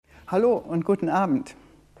Hallo und guten Abend.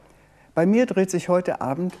 Bei mir dreht sich heute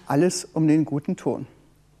Abend alles um den guten Ton.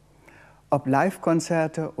 Ob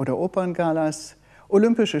Live-Konzerte oder Operngalas,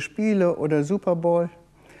 Olympische Spiele oder Super Bowl,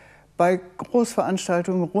 bei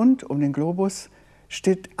Großveranstaltungen rund um den Globus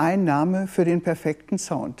steht ein Name für den perfekten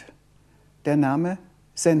Sound. Der Name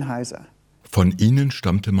Sennheiser. Von ihnen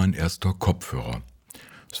stammte mein erster Kopfhörer.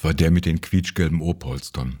 Es war der mit den quietschgelben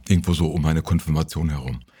Ohrpolstern, irgendwo so um meine Konfirmation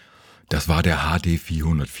herum. Das war der HD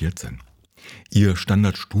 414. Ihr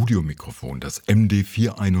Standard-Studio-Mikrofon, das MD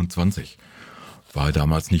 421, war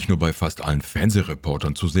damals nicht nur bei fast allen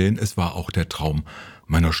Fernsehreportern zu sehen, es war auch der Traum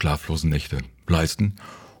meiner schlaflosen Nächte. Leisten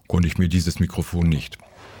konnte ich mir dieses Mikrofon nicht.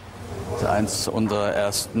 Das ist eins unserer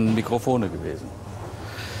ersten Mikrofone gewesen.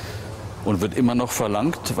 Und wird immer noch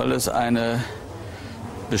verlangt, weil es eine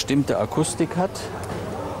bestimmte Akustik hat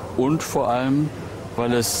und vor allem,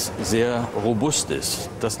 weil es sehr robust ist.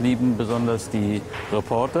 Das lieben besonders die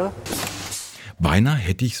Reporter. Beinahe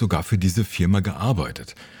hätte ich sogar für diese Firma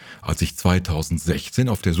gearbeitet, als ich 2016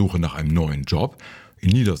 auf der Suche nach einem neuen Job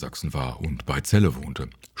in Niedersachsen war und bei Celle wohnte.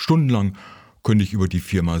 Stundenlang könnte ich über die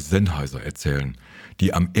Firma Sennheiser erzählen,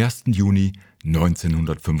 die am 1. Juni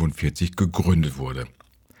 1945 gegründet wurde.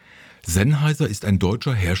 Sennheiser ist ein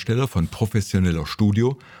deutscher Hersteller von professioneller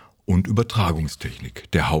Studio- und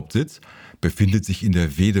Übertragungstechnik. Der Hauptsitz befindet sich in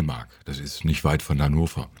der Wedemark, das ist nicht weit von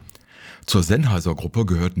Hannover. Zur Sennheiser-Gruppe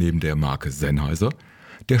gehört neben der Marke Sennheiser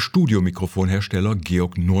der Studiomikrofonhersteller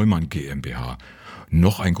Georg Neumann GmbH,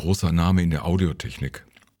 noch ein großer Name in der Audiotechnik.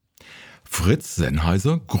 Fritz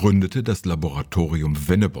Sennheiser gründete das Laboratorium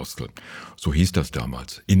Wennebostel, so hieß das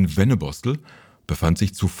damals. In Wennebostel befand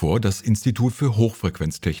sich zuvor das Institut für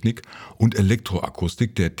Hochfrequenztechnik und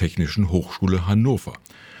Elektroakustik der Technischen Hochschule Hannover,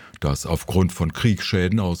 das aufgrund von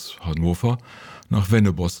Kriegsschäden aus Hannover nach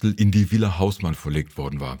Wennebostel in die Villa Hausmann verlegt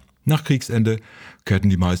worden war. Nach Kriegsende kehrten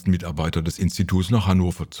die meisten Mitarbeiter des Instituts nach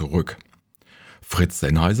Hannover zurück. Fritz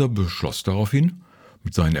Sennheiser beschloss daraufhin,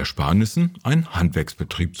 mit seinen Ersparnissen einen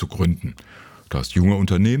Handwerksbetrieb zu gründen. Das junge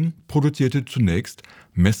Unternehmen produzierte zunächst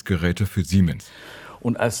Messgeräte für Siemens.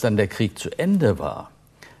 Und als dann der Krieg zu Ende war,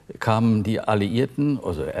 kamen die Alliierten,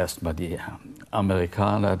 also erstmal die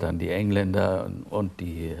Amerikaner, dann die Engländer und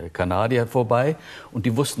die Kanadier vorbei. Und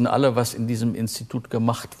die wussten alle, was in diesem Institut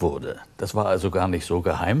gemacht wurde. Das war also gar nicht so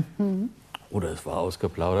geheim. Oder es war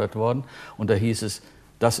ausgeplaudert worden. Und da hieß es,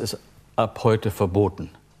 das ist ab heute verboten,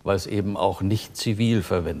 weil es eben auch nicht zivil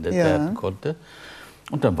verwendet werden konnte.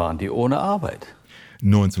 Und dann waren die ohne Arbeit.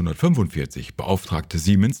 1945 beauftragte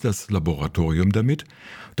Siemens das Laboratorium damit,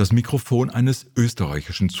 das Mikrofon eines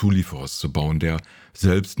österreichischen Zulieferers zu bauen, der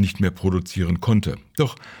selbst nicht mehr produzieren konnte.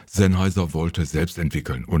 Doch Sennheiser wollte selbst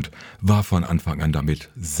entwickeln und war von Anfang an damit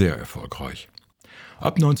sehr erfolgreich.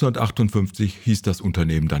 Ab 1958 hieß das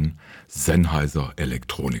Unternehmen dann Sennheiser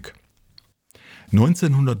Elektronik.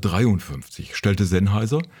 1953 stellte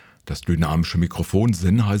Sennheiser das dynamische Mikrofon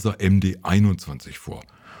Sennheiser MD 21 vor.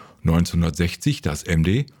 1960 das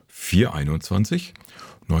MD 421,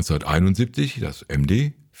 1971 das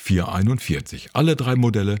MD 441. Alle drei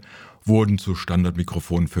Modelle wurden zu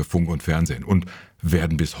Standardmikrofonen für Funk und Fernsehen und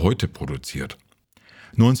werden bis heute produziert.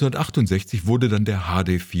 1968 wurde dann der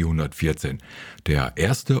HD 414, der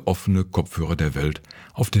erste offene Kopfhörer der Welt,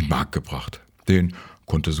 auf den Markt gebracht. Den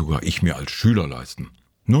konnte sogar ich mir als Schüler leisten.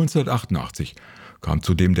 1988 kam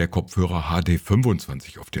zudem der Kopfhörer HD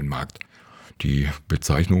 25 auf den Markt. Die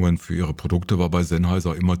Bezeichnungen für ihre Produkte war bei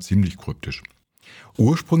Sennheiser immer ziemlich kryptisch.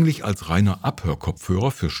 Ursprünglich als reiner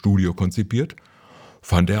Abhörkopfhörer für Studio konzipiert,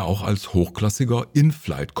 fand er auch als hochklassiger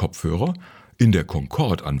In-Flight-Kopfhörer in der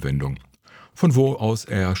Concorde-Anwendung, von wo aus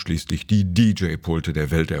er schließlich die DJ-Pulte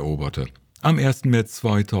der Welt eroberte. Am 1. März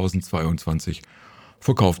 2022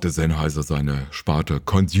 verkaufte Sennheiser seine Sparte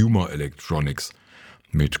Consumer Electronics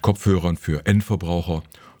mit Kopfhörern für Endverbraucher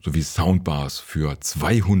sowie Soundbars für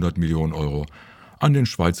 200 Millionen Euro an den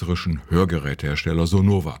schweizerischen Hörgerätehersteller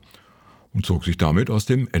Sonova und zog sich damit aus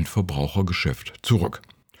dem Endverbrauchergeschäft zurück.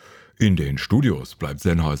 In den Studios bleibt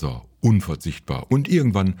Sennheiser unverzichtbar und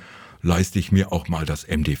irgendwann leiste ich mir auch mal das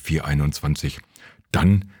MD 421.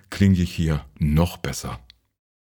 Dann klinge ich hier noch besser.